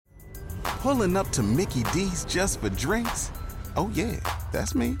Pulling up to Mickey D's just for drinks? Oh yeah,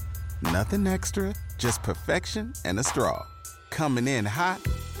 that's me. Nothing extra, just perfection and a straw. Coming in hot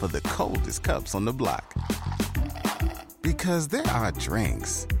for the coldest cups on the block. Because there are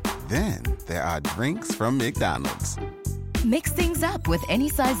drinks. Then there are drinks from McDonald's. Mix things up with any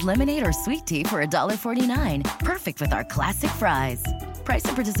size lemonade or sweet tea for $1.49. Perfect with our classic fries. Price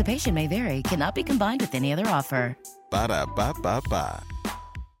and participation may vary. Cannot be combined with any other offer. Ba-da-ba-ba-ba.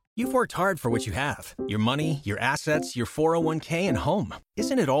 You've worked hard for what you have. Your money, your assets, your 401k, and home.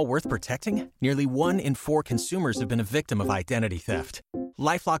 Isn't it all worth protecting? Nearly 1 in 4 consumers have been a victim of identity theft.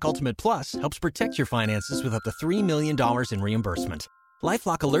 LifeLock Ultimate Plus helps protect your finances with up to $3 million in reimbursement.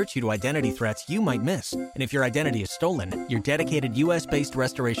 LifeLock alerts you to identity threats you might miss. And if your identity is stolen, your dedicated U.S.-based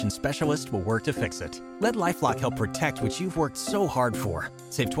restoration specialist will work to fix it. Let LifeLock help protect what you've worked so hard for.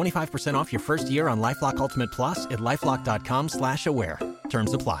 Save 25% off your first year on LifeLock Ultimate Plus at LifeLock.com/aware.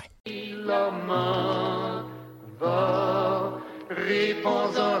 Terms apply. La main va,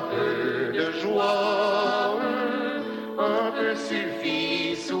 répands un peu de joie, un peu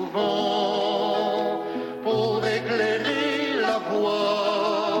suffit souvent pour éclairer la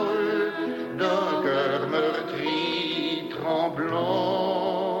voie d'un cœur meurtri, tremblant.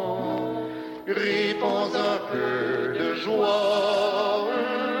 Répands un peu de joie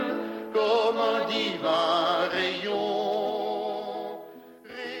comme un divin rayon.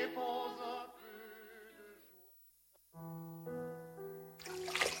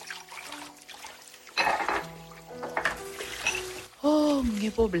 Oh,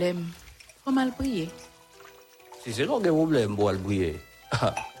 mwen problem. Faut mal prier. Si c'est là un problème pour le briller,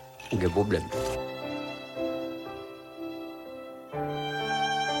 un problème.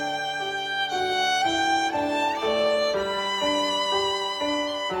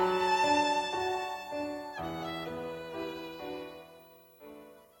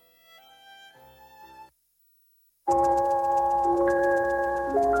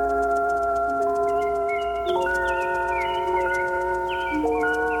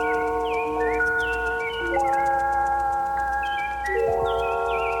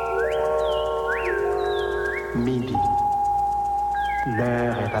 Midi.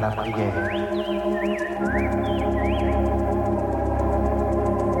 L'heure est à la prière.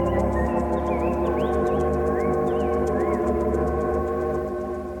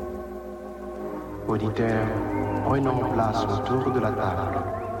 Auditeurs, prenons place autour de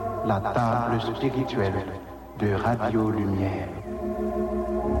la table spirituelle de Radio Lumière.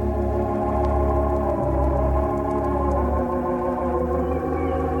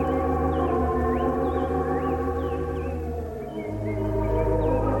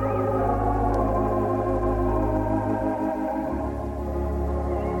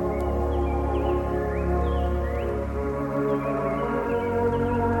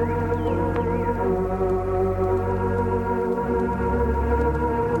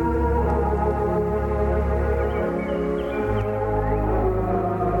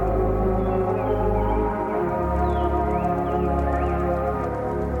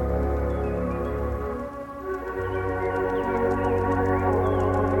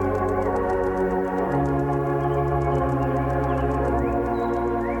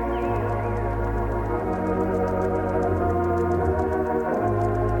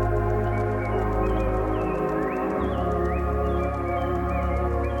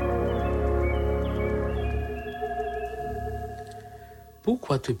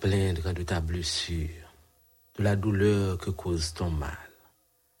 Pourquoi te plaindre de ta blessure, de la douleur que cause ton mal?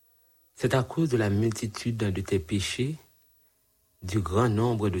 C'est à cause de la multitude de tes péchés, du grand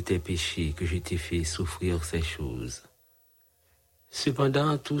nombre de tes péchés que je t'ai fait souffrir ces choses.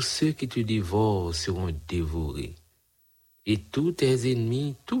 Cependant, tous ceux qui te dévorent seront dévorés, et tous tes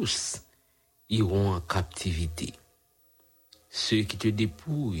ennemis, tous, iront en captivité. Ceux qui te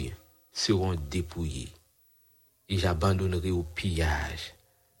dépouillent seront dépouillés, et j'abandonnerai au pillage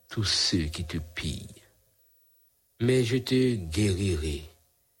tous ceux qui te pillent. Mais je te guérirai,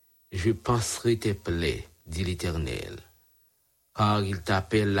 je panserai tes plaies, dit l'Éternel, car il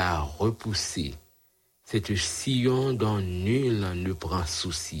t'appelle à repousser cette Sion dont nul ne prend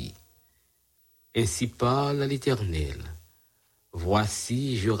souci. Ainsi parle l'Éternel.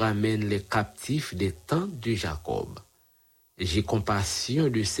 Voici, je ramène les captifs des tentes de Jacob. J'ai compassion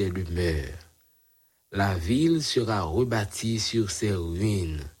de ses demeures. La ville sera rebâtie sur ses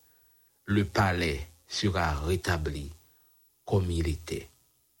ruines. Le palais sera rétabli comme il était.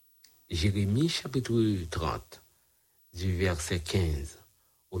 Jérémie chapitre 30, du verset 15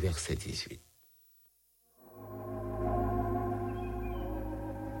 au verset 18.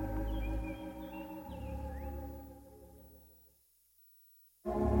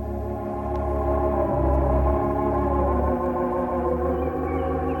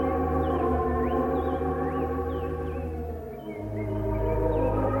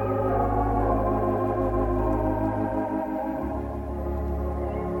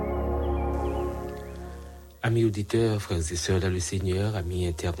 Amis auditeurs, frères et sœurs dans le Seigneur, amis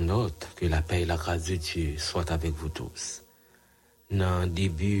internautes, que la paix et la grâce de Dieu soient avec vous tous. Dans le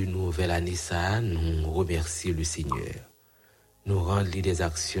début nouvelle année, nous remercions le Seigneur. Nous rendons des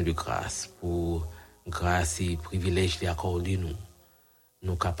actions de grâce pour grâce et privilège les accorder nous.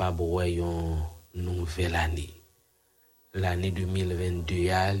 Nous capables de voir une nouvelle année. L'année 2022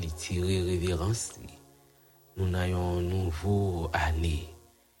 a tiré révérence. Nous avons une nouvelle année.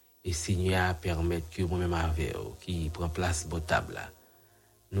 Et Seigneur permet que moi-même avec vous, qui prend place au table,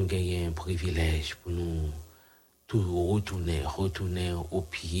 nous gagnons un privilège pour nous tout retourner au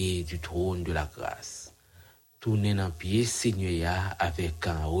pied du trône de la grâce. Tourner dans le pied Seigneur avec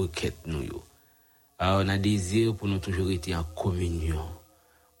un requête nous. Alors, on a désir pour nous toujours être en communion,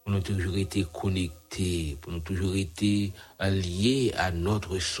 pour nous toujours être connectés, pour nous toujours être liés à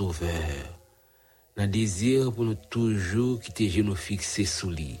notre Sauveur. On a désir pour nous toujours quitter genoux fixés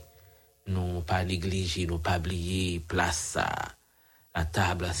sous lui. Non pas négliger, non pas oublier place ça. La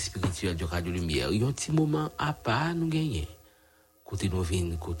table spirituelle de Radio Lumière. Il y a un petit moment à part nous gagner. Côté nous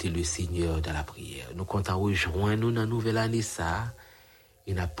vins, côté le Seigneur dans la prière. Nous comptons rejoindre nous dans la nouvelle année ça.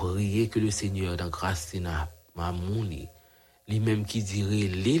 Et nous prié que le Seigneur dans grâce et dans amour, lui-même qui dirait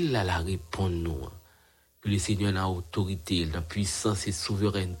l'île à la répondre nous. Que le Seigneur dans autorité, dans puissance et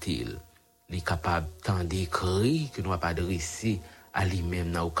souveraineté, il est capable tant d'écrire que nous va pas adresser à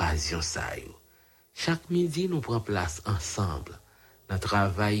lui-même dans l'occasion ça. Chaque midi, nous prenons place ensemble. Dans le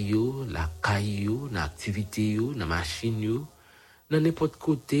travail, la caille, dans l'activité, dans la machine, dans n'importe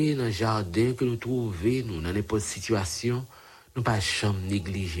côté, dans le jardin que nous trouvons, nous, dans n'importe situation, nous ne pas jamais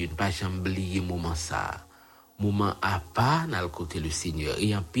négliger, nous ne pas jamais oublier le moment ça. Moment à part dans le côté du Seigneur.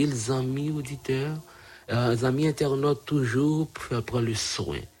 Et en pile amis auditeurs, amis internautes toujours pour prendre le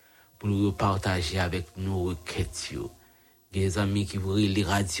soin, pour nous partager avec nos requêtes. Des amis qui vous les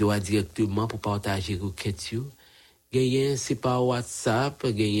radios directement pour partager vos questions. Gagnez c'est par WhatsApp,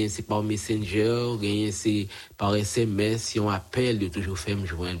 gagnez c'est par Messenger, gagnez c'est par SMS. Si on appelle, de toujours faire me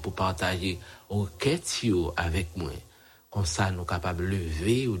joindre pour partager vos questions avec moi. Comme ça, nous sommes capables de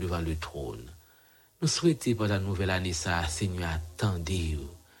lever ou devant le trône. Nous souhaitons pour la nouvelle année ça, Seigneur, attendez.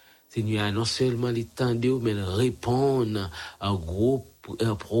 Seigneur, non seulement l'attendez, mais répondre à un gros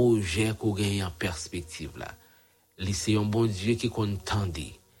projet qu'on gagne en perspective là. C'est un bon Dieu qui compte tendre.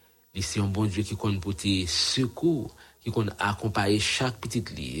 C'est un bon Dieu qui compte porter secours, qui compte accompagner chaque petite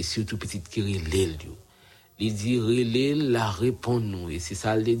lit, et surtout petite qui relève. Il dit, relève la réponse nous. Et c'est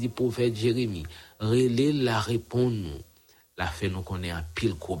ça, le dit prophète Jérémie. Relève la réponse nous. La fait nous qu'on est en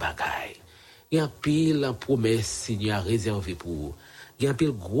pile gros bagaille. Il y a un pile promesse, Seigneur, réservé pour vous. Il y a un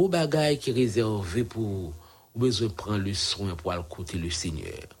pile gros bagaille qui est réservé pour vous. Vous besoin de prendre le soin pour aller côté le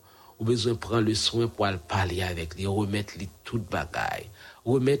Seigneur. Vous besoin de prendre le soin pour aller parler avec lui, remettre lui toute bagaille,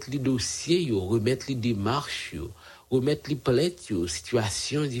 remettre les dossiers, remettre les démarches, remettre les plaintes,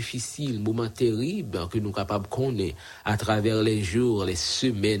 situations difficiles, moments terribles que nous sommes capables de connaître à travers les jours, les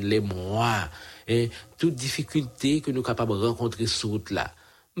semaines, les mois, toutes difficultés que nous sommes capables de rencontrer sur route là.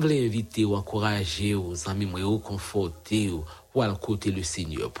 Je voulais inviter ou encourager aux amis, ou conforter pour aller côté le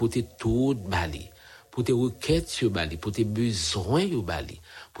Seigneur, pour te tout bali, pour tes requêtes sur bali, pour tes besoins sur bali,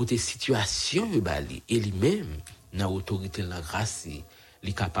 pour tes situations sur bali, et lui-même, dans l'autorité de la grâce, il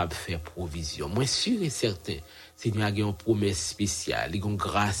est capable de faire provision. Moi, sûr et certain, Seigneur a une promesse spéciale, il a une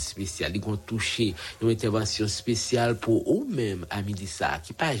grâce spéciale, il a touché une intervention spéciale pour eux-mêmes, amis de ça,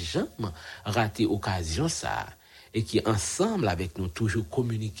 qui pas jamais raté l'occasion ça, et qui ensemble avec nous toujours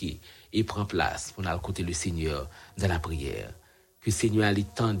communiquer et prend place pour aller côté le Seigneur dans la prière. Que le Seigneur a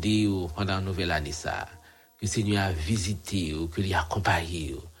l'étendé pendant la nouvelle année ça, que le Seigneur a visité, que il a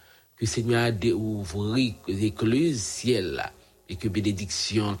accompagné, que le Seigneur a ouvert les écluses ciel là, et que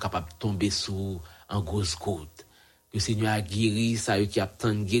bénédiction capable de tomber sur en grosse goutte. Que le Seigneur a guéri ça qui a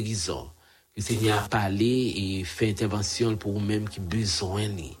tant de guérison. Que le Seigneur a parlé et fait intervention pour eux-mêmes qui besoin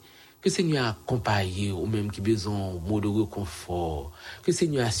ni. Que le Seigneur a accompagné ou même qui besoin de mot de réconfort. Que le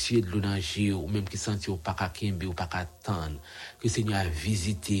Seigneur a suivi de l'onager ou même qui sentit ou pas qu'à kembe ou pas qu'à attendre. Que le Seigneur a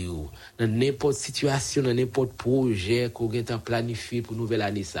visité ou dans n'importe situation, dans n'importe projet qu'on a planifié pour nouvelle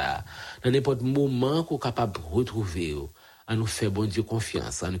année ça. Dans n'importe moment qu'on est capable de retrouver. À nous faire bon Dieu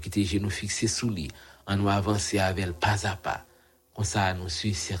confiance, à nous quitter genoux fixés sous lui, à nous avancer avec elle pas à pas. Comme ça, nous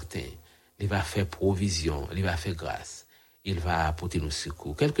sommes certains. Il va faire provision, il va faire grâce. Il va apporter nos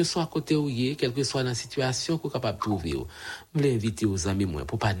secours. Quel que soit à côté où il est, quelle que soit la situation qu'on est capable de trouver. Je voulais inviter aux amis moi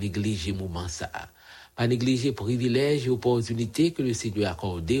pour pas négliger le moment ça. Pas négliger le privilège et l'opportunité que le Seigneur a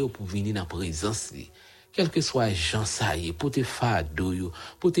accordé pour venir dans la présence. Quel que soit gens ça y est, pour tes fardeaux,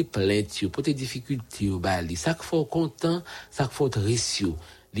 pour tes plaintes, pour tes difficultés, ça qu'il faut content, ça qu'il faut réussir.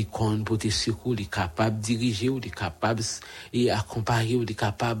 l'icône pour te secours, il est capable de diriger, il est capable d'accompagner, il est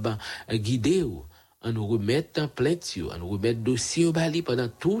capable de guider. On nous remettre en plainte, on nous remettre dossier au bali pendant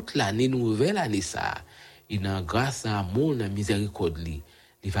toute l'année, nouvelle année ça. Et dans grâce à amour, dans miséricorde,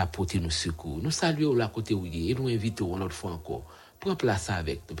 il va porter nos secours. Nous saluons la côté où il est et nous invitons une autre fois encore. Prends place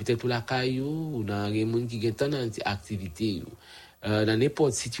avec nous. Peut-être la caillou ou dans les gens qui ont tant d'activités, dans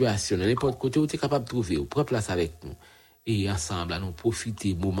n'importe situation, dans n'importe côté où tu es capable de trouver. Prends place avec nous. Et ensemble, nous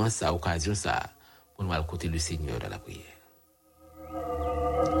profiter moment ça, occasion ça, pour nous aller côté le Seigneur dans la prière.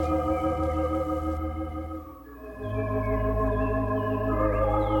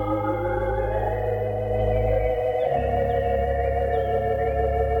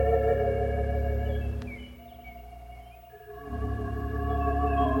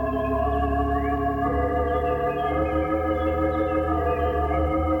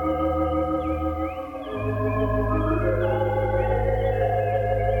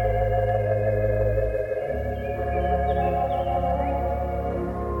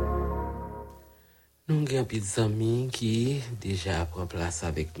 Nous avons des amis qui déjà prennent place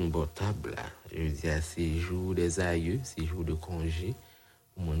avec nous bon table. Je veux dire, c'est jour des aïeux, c'est jour de congé.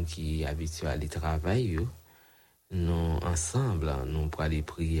 Pour les gens qui sont habitués à aller travailler, nous ensemble, nous pour aller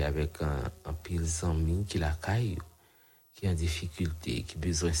prier avec un pile d'amis qui la caille, qui ont difficulté, qui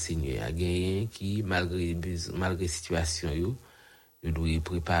besoin de Seigneur, à gagner, qui malgré situation ils doivent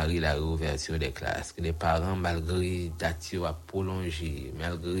préparer la réouverture des classes. Que les parents, malgré date à prolonger,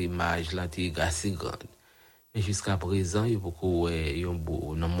 malgré l'âge, l'intégration grande. Mais jusqu'à présent, il y a beaucoup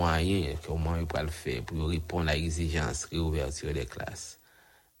de moyens comment ils peuvent le faire pour répondre à l'exigence de réouverture des classes.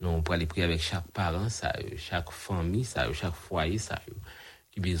 Nous pour aller prier avec chaque parent, chaque famille, chaque foyer,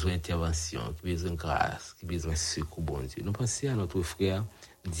 qui a besoin d'intervention, qui a besoin de grâce, qui a besoin de secours, bon Dieu. Nous pensons à notre frère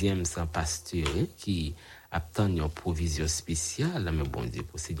Diem sans pasteur qui attend une provision spéciale, mais bon Dieu,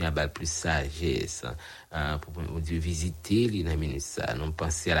 pour Seigneur avoir plus sagesse, pour bon Dieu visiter les ça. Nous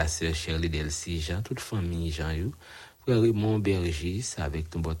pensons à la sœur Shirley Delcy Jean, toute famille Jean, frère Raymond Berger,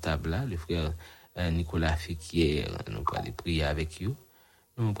 avec nos bon table là, le frère Nicolas Fiquière, nous allons aller prier avec eux.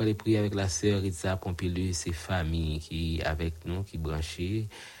 Nous allons aller prier avec la sœur Ritza Pompilus, ses familles qui avec nous, qui branchées.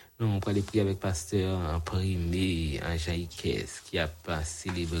 Nous allons aller prier avec pasteur Imprimé, Jean-Iques, qui a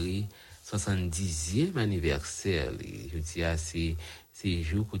célébré 70e anniversaire. Je dis à ces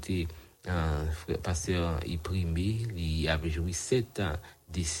jours, côté pasteur Imprimé, il a joué 7 ans,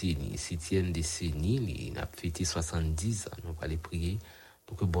 décennies, 7e décennie, il a fêté 70 ans. Nous allons aller prier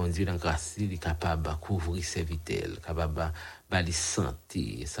pour que bon Dieu, dans grâce, il est capable de couvrir ses vitelles, capable de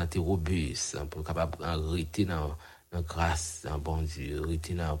santé robuste, pour capable d'arrêter dans grâce, bon Dieu,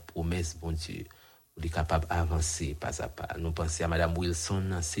 arrêter dans promesse, bon Dieu, pour être capable d'avancer pas à pas. Nous pensons à Madame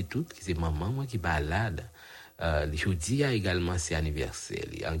Wilson, c'est tout, qui c'est maman, moi, qui balade. Jeudi a également ses anniversaires.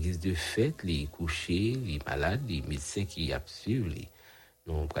 En guise de fête, les couchés, les malades, les médecins qui suivent.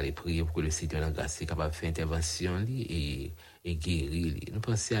 Nous allons aller prier pour que le Seigneur en grâce soit capable de faire intervention et guérir. Nous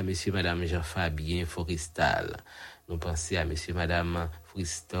pensons à monsieur et madame Jean-Fabien Forestal. Nous pensons à monsieur et madame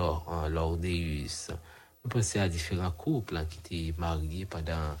Fristor Lordeus. Nous pensons à différents couples qui étaient mariés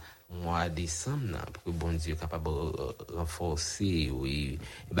pendant le mois de décembre pour que bon Dieu soit capable de renforcer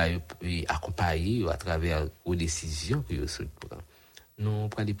et accompagner à travers les décisions que vous prenez. Nous allons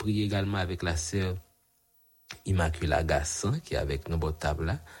aller prier également avec la sœur Immaculée Gassan qui est avec nos bonnes tables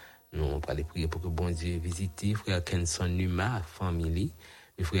là. Nous allons aller prier pour que bon Dieu visite frère Kenson Numa, famille,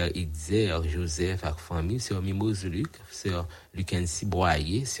 le frère Idzer Joseph avec famille, sœur Mimose Luc, sœur Lucensi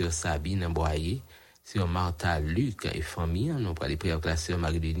Boyer, sœur Sabine Boyer, sœur Martha Luc et famille. Nous allons aller prier avec la sœur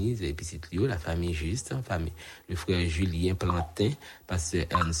Marie-Denise et petite Lio, la famille juste, famille, le frère Julien Plantin, pasteur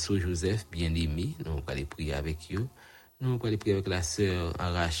Anso Joseph bien-aimé. Nous allons aller prier avec eux. Nous allons aller prier avec la sœur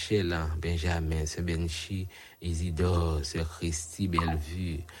Rachel Benjamin, sœur Benchi Isidore, sœur Christy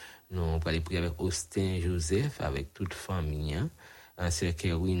Bellevue. Nous allons aller prier avec Austin Joseph, avec toute famille. Sœur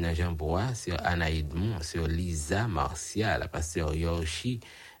Kerwin Jean-Bois, sœur Anna Edmond, sœur Lisa Martial, pasteur Yoshi,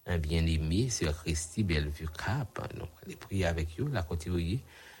 un bien-aimé, sœur Christy Bellevue Cap. Nous allons aller prier avec eux, la côté.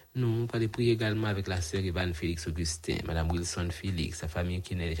 Nous allons aller prier également avec la sœur Evan Félix Augustin, madame Wilson Félix, sa famille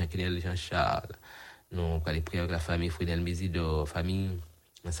Jean-Charles. Nous allons aller prier avec la famille Frédel Mésidor, famille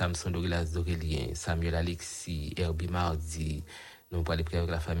Samson Douglas Dorélien, Samuel Alexis, Herbie Mardi. Nous allons aller prier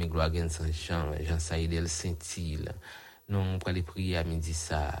avec la famille Gloire Saint-Jean, Jean-Saïdel Saint-Île. Nous allons aller prier à midi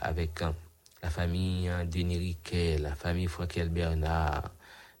ça avec la famille Denis Riquet, la famille Frankel Bernard.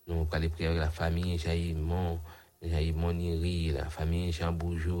 Nous allons aller prier avec la famille Jaïmon Niri, la famille Jean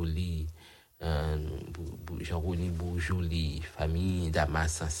Bourjoli, Jean-Rony Bourjoli, famille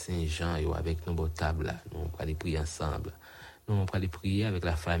Damas Saint-Jean, avec nos beaux tables là. Nous allons aller prier ensemble. Nous Nous allons prier avec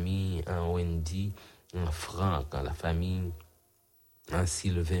la famille Wendy Franck, la famille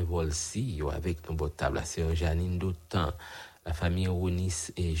Sylvain Volsi, avec nos botables, la sœur Janine Dautan, la famille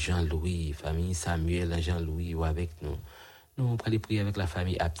Ronis et Jean-Louis, famille Samuel et Jean-Louis, avec nous. Nous allons prier avec la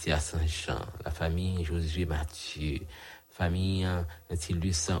famille Aptia Saint-Jean, la famille Josué Mathieu, famille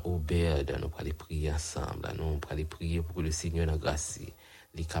Tilus Aubert. Nous allons prier ensemble. Nous allons prier pour que le Seigneur nous grâce.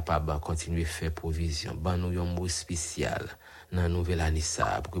 Il est capable de continuer à faire provision. Ban nous un mot spécial dans la nouvelle année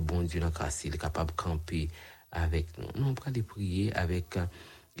ça, pour que bon Dieu nous grâce, il est capable de camper avec nous. Nous allons prier avec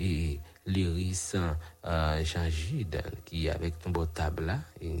l'Iris Jean-Gide qui est avec ton beau table là.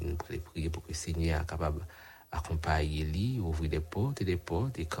 Et nous allons prier pour que le Seigneur soit capable d'accompagner lui, ouvrir des portes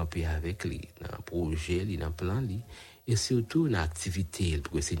et camper avec lui dans le projet, dans le plan lui. Et surtout dans l'activité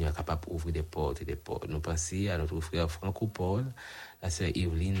pour que le Seigneur soit capable d'ouvrir des portes. Nous pensons à notre frère Franco-Paul, la sœur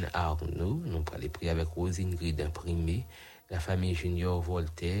Evelyne Arnaud, nous allons prier avec Rosine Grid imprimé, la famille Junior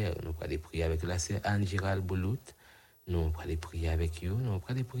Voltaire, nous allons prier avec la sœur Anne-Gérald Boulout, nous allons prier avec eux, nous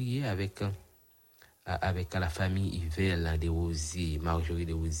allons prier avec la famille Yvel de Rosiers, Marjorie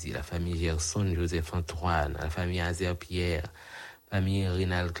de Rosiers, la famille Gerson, Joseph Antoine, la famille Azer Pierre, famille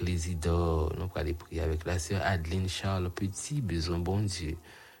Rénal Clésidor. Nous allons prier avec la sœur Adeline Charles Petit, besoin bon Dieu.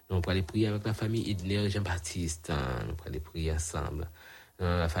 Nous allons prier avec la famille Idner Jean-Baptiste. Nous allons prier ensemble.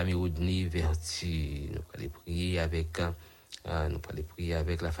 La famille Rodney Vertu. Nous allons prier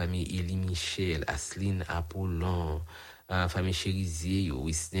avec la famille Élie Michel, Asseline Apollon, la famille Chérizier,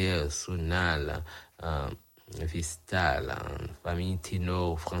 Wisner Sonal, Vistal, la famille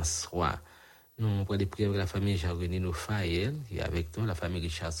Ténor François. Nous allons prier avec la famille Jean-René Nofael, qui est avec nous, la famille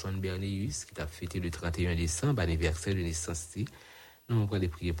Richardson Bernéus, qui a fêté le 31 décembre, anniversaire de naissance. Nous allons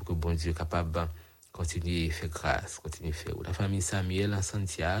prier pour que bon Dieu soit capable de continuer à faire grâce, continuer à faire. La famille Samuel en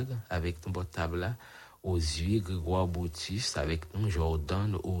Santiago, avec ton beau table aux yeux, Grégoire Boutis, avec nous,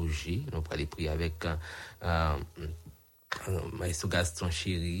 Jordan Auger. Nous allons prier avec Maestro Gaston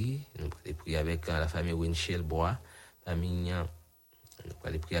Chéri. Nous allons prier avec la famille Winchell Bois, famille. Nous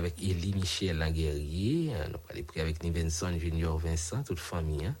allons prier avec Élie Michel Languerrier. Nous allons prier avec Nivenson Junior Vincent, toute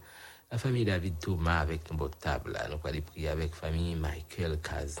famille. La famille David Thomas avec nos beaux tables. Nous allons prier avec la famille Michael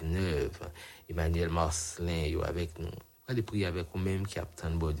Cazeneuve, Emmanuel Marcelin avec nous. Nous allons prier avec nous-mêmes qui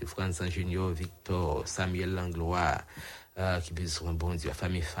attendent bon Dieu. François Junior Victor, Samuel Langlois, qui besoin bon Dieu. La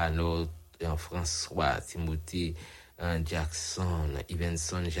famille Fano, François, Timothée, Jackson,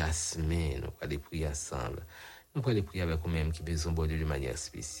 Ivenson Jasmin. Nous allons prier ensemble. Nous allons prier avec nous-mêmes qui besoin bon Dieu de manière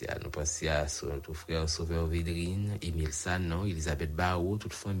spéciale. Nous pensons à notre frère Sauveur Védrine, Émile Sanon, Elisabeth Barreau,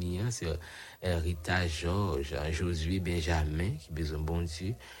 toute famille, c'est Rita Georges, Josué Benjamin qui besoin bon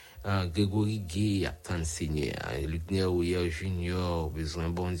Dieu. Grégory Gay, Aptan Seigneur, Luc Nérouyer Junior, besoin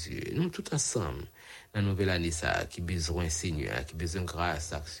bon Dieu. Nous tous ensemble, dans la nouvelle année, ça, qui besoin Seigneur, qui besoin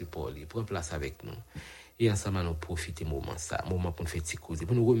grâce, support, prends place avec nous. Et ensemble, nous profiter moment ça, moment pour nous faire causer,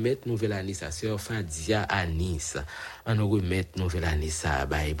 pour nous remettre nouvelle année ça, sœur Fadia à Nice, à nous remettre nouvelle année ça,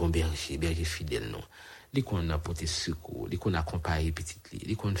 bon berger fidèle non. Les qu'on a porté secours, les qu'on accompagne petite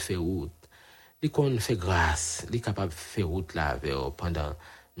les qu'on fait route, les qu'on fait grâce, les capables de faire route là vers pendant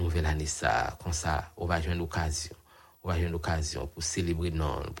nouvelle année ça, comme ça, on va jouer une occasion. On va jouer une occasion pour célébrer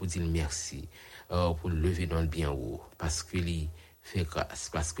non, pour dire merci, pour lever dans le bien haut, parce que les fait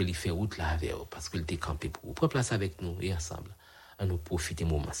grâce, parce que les fait route là avec parce que était campé pour vous. Prends place avec nous et ensemble, à nous profiter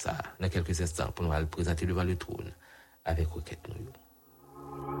moment ça, dans quelques instants, pour nous le présenter devant le trône, avec requête nous.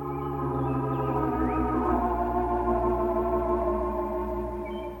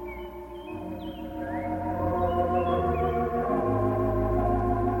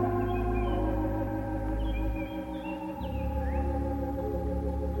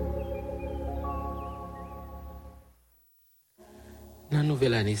 Dans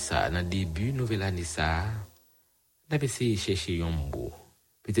nouvelle année ça, dans début nouvelle année ça, on a essayé de chercher un mot,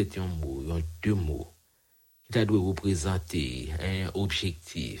 peut-être un mot, deux mots, qui t'a dû représenter un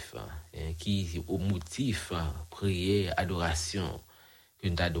objectif, qui au motif, prière, adoration, que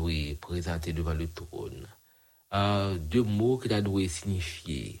t'a dû présenter devant le trône. Deux mots qui t'a dû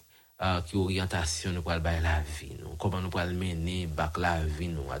signifier, qui orientation nous parle la vie, nous, comment nous parle mener bac la vie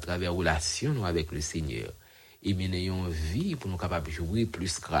nous, à travers relation nous avec le Seigneur. Et mener une vie pour nous capables de jouer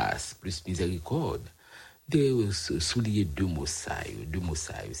plus grâce, plus miséricorde. De souligner deux mots ça,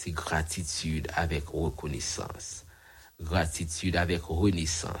 c'est gratitude avec reconnaissance. Gratitude avec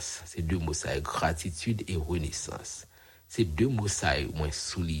renaissance. C'est deux mots ça, gratitude et renaissance. C'est deux mots ça, moi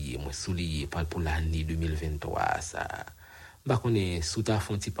souligner pour l'année 2023 ça. Bah qu'on est sous ta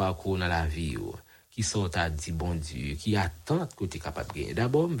font petit parcours dans la vie qui sort à dire bon Dieu, qui attend que tu es capable de gagner.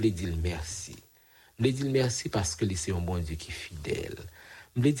 D'abord, je veux dire merci. Je dis merci parce que c'est un bon Dieu qui est fidèle.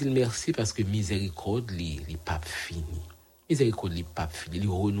 Je dis merci parce que miséricorde, il pas fini. Miséricorde, il pas fini. Il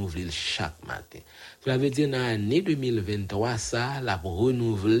renouvelle chaque matin. Cela veut dire, dans l'année 2023, ça, la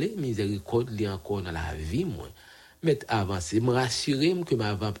renouveler miséricorde, il encore dans la vie, moi. Mais avancer, me rassurer que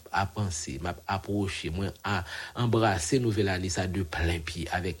m'a penser, m'a approcher, moi à embrasser nouvelle année ça de plein pied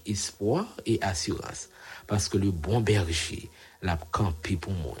avec espoir et assurance parce que le bon berger l'a campé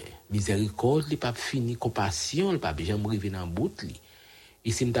pour moi. Miséricorde, il pas fini, compassion, il pas jamais arriver dans bout li.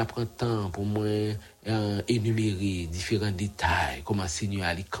 Ici me prend temps pour moi énumérer différents détails, comment Seigneur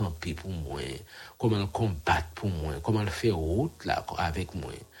a camper pour moi, comment le combattre pour moi, comment le faire route là avec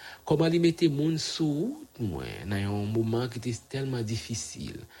moi. Comment lui mettre moun sous route moi dans un moment qui était tellement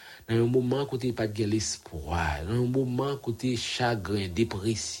difficile, dans un moment où tu pas de l'espoir, dans un moment où tu chagrin,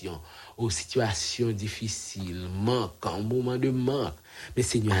 dépression, aux situations difficiles, manque, un moment de manque. Mais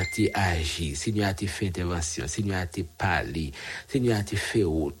Seigneur a été agi, Seigneur a été fait intervention, Seigneur a été parlé, Seigneur a été fait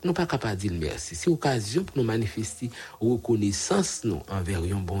route. Nous pas capable de dire merci. C'est occasion pour nous manifester reconnaissance nous envers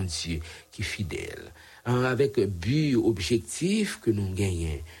un bon Dieu qui est fidèle. Avec un but, objectif que nous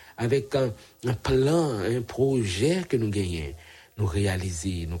gagnons, avec un plan, un projet que nous gagnons, nous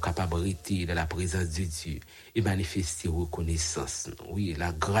réaliser nos capacités dans la présence de Dieu et manifester reconnaissance. Oui,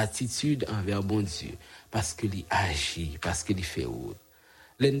 la gratitude envers bon Dieu parce qu'il agit, parce qu'il fait route.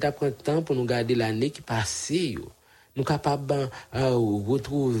 Nous avons temps pour nous garder l'année qui passée. Nous sommes capables de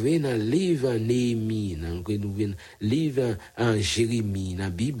retrouver dans le livre Néhémie, dans le livre Jérémie, dans la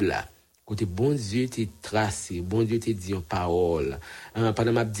Bible. Côté bon Dieu t'es tracé, bon Dieu t'es dit en parole.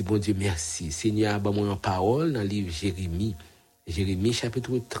 Pendant m'a dit bon Dieu merci. Seigneur ba moi en parole dans le livre Jérémie. Jérémie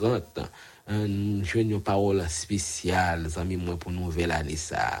chapitre 30. Je une parole spéciale amis moi pour nouvelle année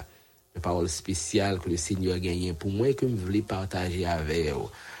ça. Une parole spéciale que le Seigneur a gagné pour moi et que je voulais partager avec vous.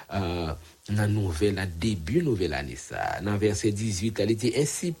 Dans la début nouvelle année ça. Dans verset 18, elle était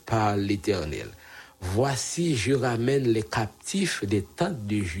ainsi par l'Éternel. Voici je ramène les captifs des tentes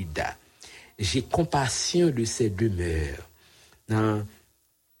de Juda. J'ai compassion de ces demeures. Dans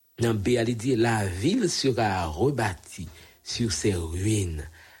B, elle dit, la ville sera rebâtie sur ses ruines.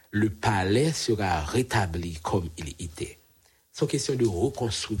 Le palais sera rétabli comme il était. C'est une question de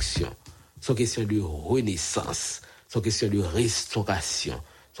reconstruction. C'est une question de renaissance. C'est une question de restauration.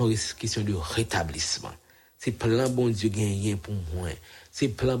 C'est une question de rétablissement. C'est plein bon Dieu gagné pour moi. C'est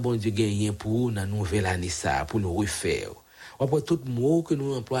plein bon Dieu gagné pour la nouvelle année ça, pour nous refaire. Après tout mot que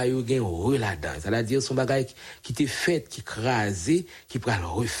nous employons gain là-dedans, c'est-à-dire son bagage qui était fait, qui crasé, qui pral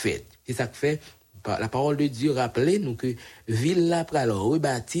refait. C'est ça que fait la parole de Dieu rappelait nous que ville là pral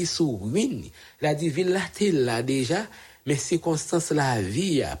rebâti sur ruine. Il a dit ville là t'es là déjà. Mais circonstances la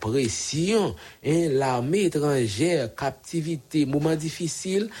vie, pression, l'armée étrangère, captivité, moment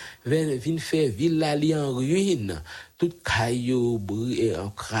difficile, vient faire ville la li en ruine. Tout caillou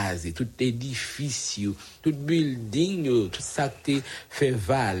écrasé, tout édifice, tout building, tout ça qui fait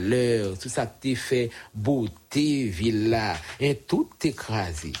valeur, tout ça qui fait beauté ville là, et tout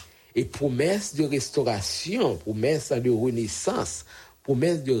écrasé. Et promesse de restauration, promesse de renaissance,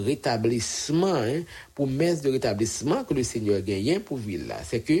 promesse de rétablissement, promesse de rétablissement que le Seigneur gagne pour ville là.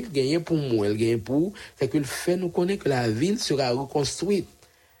 C'est que gagne pour moi, il gagne pour, c'est que le fait nous connaît que la ville sera reconstruite.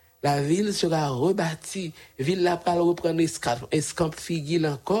 La ville sera rebâtie. Ville là pour reprendre escamp figil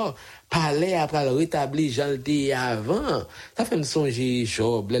encore. Palais après le rétablir Jean le avant. Ça fait me songer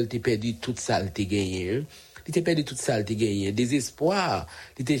Job, là il t'a perdu toute ça, il t'a gagné. Il t'a perdu toute ça, il t'a gagné. Désespoir.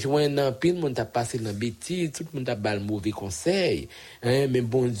 Il t'a joint dans pile, monde t'a passé dans bêtise, tout le monde t'a bal mauvais conseil. Mais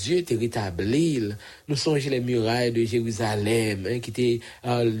bon Dieu t'a rétabli. Nous songeons les murailles de Jérusalem, qui était,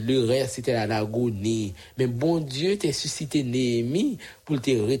 le reste c'était à l'agonie. Mais bon Dieu t'a suscité Néhémie pour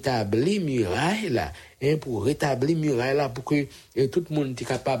te rétablir muraille là, pour rétablir muraille là, pour que tout le monde soit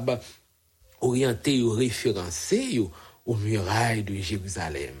capable d'orienter ou référencer aux murailles de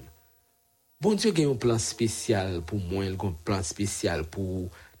Jérusalem. Bon Dieu a un plan spécial pour moi, il a un plan spécial pour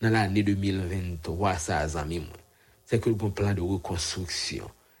dans l'année 2023, ça amis moi. C'est que le bon plan de reconstruction,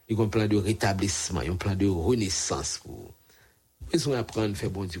 il a un plan de rétablissement, un plan de renaissance pour. Besoin apprendre à faire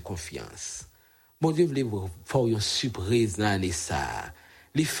bon Dieu confiance. Bon Dieu voulait faire une surprise dans l'année ça.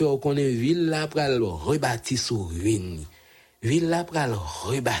 Il fait qu'on ait ville là pour le rebâtir sur ruine. Ville là pour le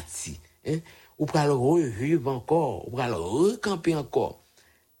rebâtir, ou pour le revivre encore, ou pour le recamper encore.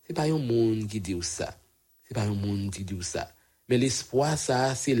 C'est pas un monde qui dit ça. C'est pas un monde qui dit ça. Mais l'espoir,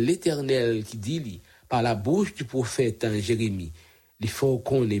 ça, c'est l'Éternel qui dit, par la bouche du prophète Jérémie. Il faut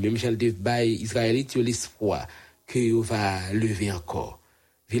qu'on ait, même Jean le bail Israélite, l'espoir qu'il va lever encore.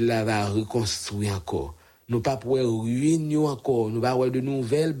 Villa va reconstruire encore. Nous pas pour ruiner encore. Nous pas avoir de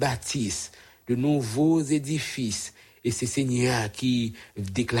nouvelles bâtisses. de nouveaux édifices. Et c'est Seigneur qui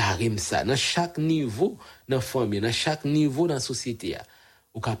déclare ça. Dans chaque niveau, dans la famille, dans chaque niveau dans la société,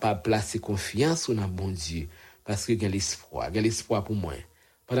 ou capable de placer confiance dans bon Dieu. Parce que il y a l'espoir pour moi.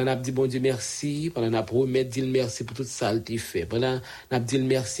 Pendant qu'on a dit bon Dieu merci, pendant qu'on a promis dire merci pour tout ça qu'il fait, pendant qu'on a dit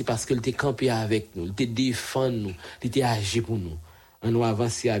merci parce qu'il était campé avec nous, il était défendu nous, il était agi pour nous. On nous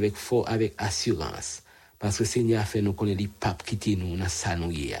avancer avec assurance. Parce que le Seigneur a fait nous connaître les papes qui nous dans ça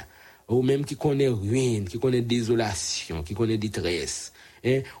nous y a. Ou même qui connaît ruine, qui connaît désolation, qui connaît détresse,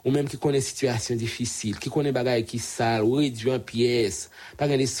 ou même qui connaît situation difficile, qui connaît bagaille qui sale, ou réduit en pièces, pas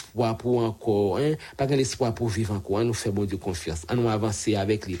gain l'espoir pour encore, pas gain l'espoir pour vivre encore. On nous fait bon Dieu confiance, on nous avancer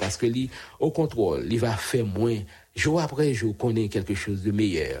avec lui parce que lui au contrôle, il va faire moins jour après jour connaît quelque chose de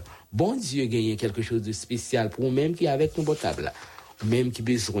meilleur. Bon Dieu gagne quelque chose de spécial pour même qui est avec nous table. Même qui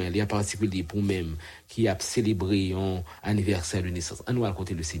besoin, en particulier pour même qui a célébré un anniversaire de naissance. On va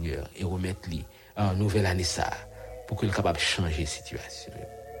côté le Seigneur et remettre lui en nouvelle année ça pour qu'il soit capable de changer la situation.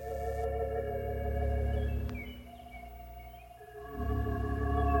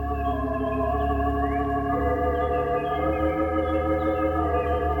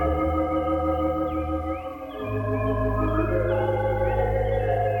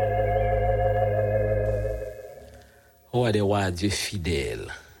 Roi des rois, Dieu fidèle,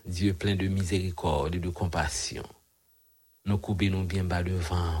 Dieu plein de miséricorde et de compassion. Nous coupons nous bien bas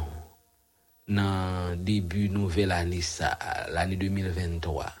devant. Dans début nouvelle année ça, l'année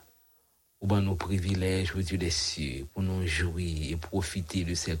 2023. Ou ben nos privilèges au Dieu des cieux pour nous jouir et profiter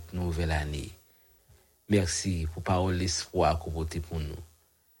de cette nouvelle année. Merci pour parole l'espoir qu'on porte pour nous.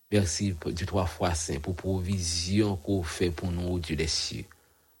 Merci du 3 fois saint pour provision qu'on fait pour nous au Dieu des cieux.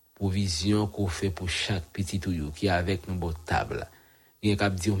 Provision qu'on fait pour chaque petit tuyau qui est avec nous votre table. Il y a qu'à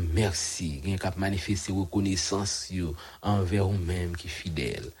dire merci, il y a qu'à manifester reconnaissance envers nous-mêmes qui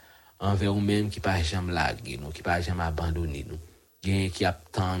fidèles, envers nous-mêmes qui pas jamais laguer nous, qui pas jamais abandonner nous. Il y a qui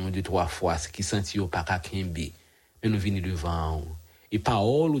attend nous 2-3 fois, qui sentit pas qu'à kembe, mais nous venons devant nous. Et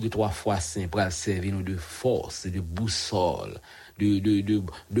parole de 3 fois saint pour servir nous de force, de boussole,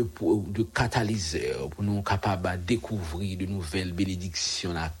 de catalyseur pour nous capables de découvrir de nouvelles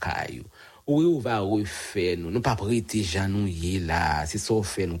bénédictions à caillou. Oui, on va refaire nous pas prêter janouiller là, c'est ça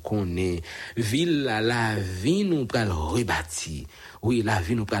fait nous connaît ville la vie nous pral rebâtir. Oui, la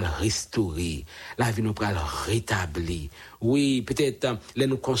vie nous pral restaurer, la vie nous pral rétablir. Oui, peut-être les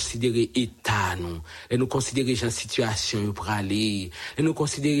nous considérer état nous, les nous considérer en situation pour aller, les nous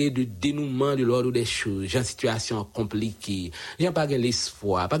considérer de dénouement de l'ordre des choses, en situation compliquée. J'ai pas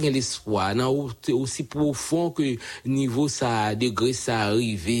l'espoir non aussi profond que niveau ça degré ça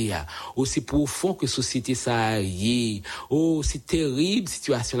arrivé, aussi profond que société ça y, aussi terrible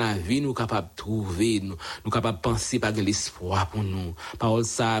situation la vie nous capable trouver, nous capable penser pas l'espoir pour nous. Parole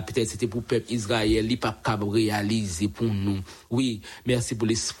ça peut-être c'était pour peuple Israël, il pas capable réaliser pour nous. Oui, merci pour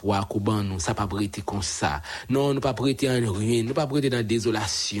l'espoir qu'on ban nous, ça pas prêter comme ça. Non, nous pas prêter en ruine, nous pas prêter dans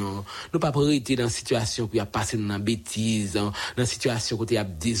désolation, nous pas prêter dans situation qui a passé dans bêtise, dans situation côté a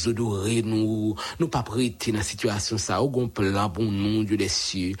désodoré nous pas prêter dans situation ça. Au gon plan pour nous Dieu des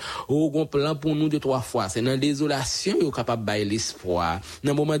cieux. Au gon plan pour nous 2-3 fois, c'est dans désolation yo capable bailler l'espoir.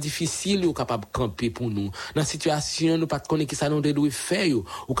 Dans moment difficile yo capable camper pour nous. Dans situation nous pas connaître qui ça nous doit faire yo,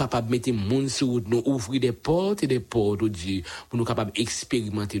 ou capable mettre monde sur nous, ouvrir des portes au Dieu pour nous capable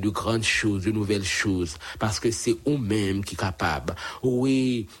expérimenter de grandes choses, de nouvelles choses parce que c'est eux-mêmes qui capable.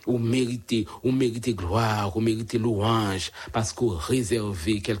 Oui, ou mériter gloire, ou mériter louange parce qu'on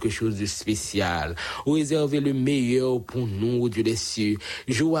réservé quelque chose de spécial. Ou réservé le meilleur pour nous, Dieu des cieux.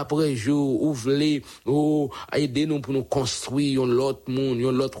 Jour après jour, ouvrez, aider nous pour nous construire l'autre monde,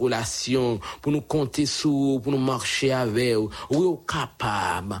 l'autre relation, pour nous compter sur, pour nous marcher avec. Oui,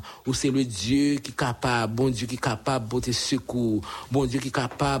 capable. Ou c'est le Dieu qui est capable, bon Dieu qui est capable de te secours, bon Dieu qui est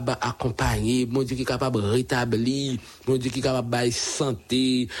capable d'accompagner, bon Dieu qui est capable de rétablir, bon Dieu qui est capable de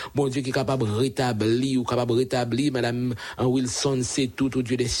santé, bon Dieu qui est capable de rétablir, ou capable de rétablir, Madame Wilson, c'est tout au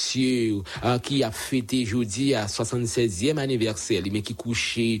Dieu des cieux, qui a fêté jeudi à 76e anniversaire, mais qui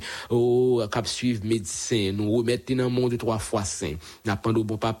couché au cap suivre médecin, nous remettre dans le monde 3 fois saint, n'a pas de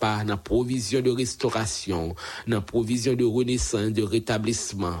bon papa, n'a provision de restauration, n'a provision de renaissance, de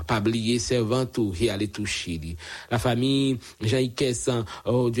rétablissement, pas oublier servant tout et aller toucher. La famille Jean-Ikes,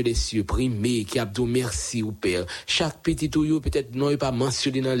 oh Dieu des cieux, primé, qui a dit merci au Père. Chaque petit tuyau peut-être non pas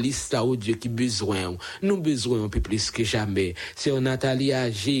mentionné dans la liste là, oh Dieu qui besoin. Nous besoin un peu plus que jamais. C'est Nathalie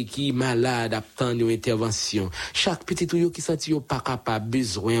âgée qui est malade, attend une intervention. Chaque petit tuyau qui sentit pas capable,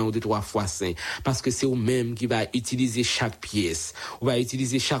 besoin de 3 fois saint. Parce que c'est vous-même qui va utiliser chaque pièce. On va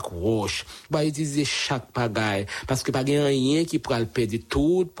utiliser chaque roche. On va utiliser chaque pagaille. Parce que pas rien qui qui pourra perdre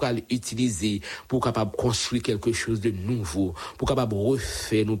tout, pour l'utiliser, pour capable construire quelque chose de nouveau, pour capable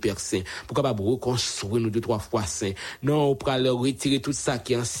refaire nos Père Saint, pour capable reconstruire nous 2-3 fois Saint. Non, pour leur retirer tout ça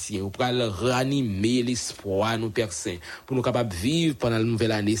qui est ancien, pour leur ranimer l'espoir, nos Père Saint, pour nous capable vivre pendant la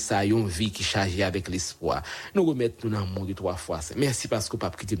nouvelle année, ça, une vie qui chargée avec l'espoir. Nous remettons nous dans le monde 2-3 fois Saint. Merci parce qu'on pas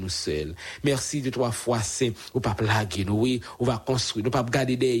quitter nous seuls. Merci 2-3 fois Saint, on pas plaguer nous, oui, on va construire, nous pas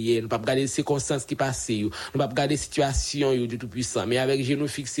garder derrière, nous pas garder les circonstances qui passent, nous pas garder situation de tout puissant, mais avec genoux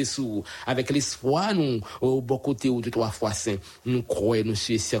fixés sur, avec l'espoir nous au bon côté ou 2-3 fois Saint, nous croyons, nous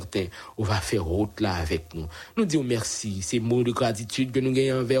sommes certains, on va faire route là avec nous. Nous disons merci, c'est mots de gratitude que nous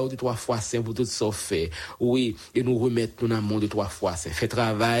gagnons envers 2-3 fois Saint pour tout ça fait. Oui, et nous remettons dans le monde 2-3 fois Saint. Fait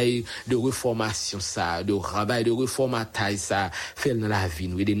travail de reformation ça, de travail de reformatage ça, fait dans la vie,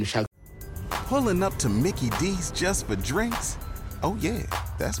 nous aidez-nous chaque. Pulling up to Mickey D's just for drinks? Oh yeah,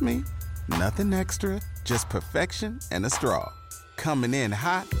 that's me. Nothing extra, just perfection and a straw. Coming in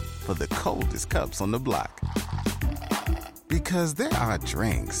hot for the coldest cups on the block. Because there are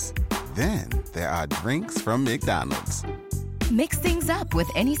drinks. Then there are drinks from McDonald's. Mix things up with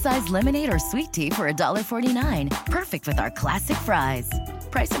any size lemonade or sweet tea for $1.49. Perfect with our classic fries.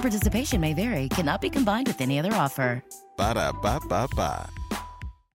 Price and participation may vary. Cannot be combined with any other offer. Ba-da-ba-ba-ba.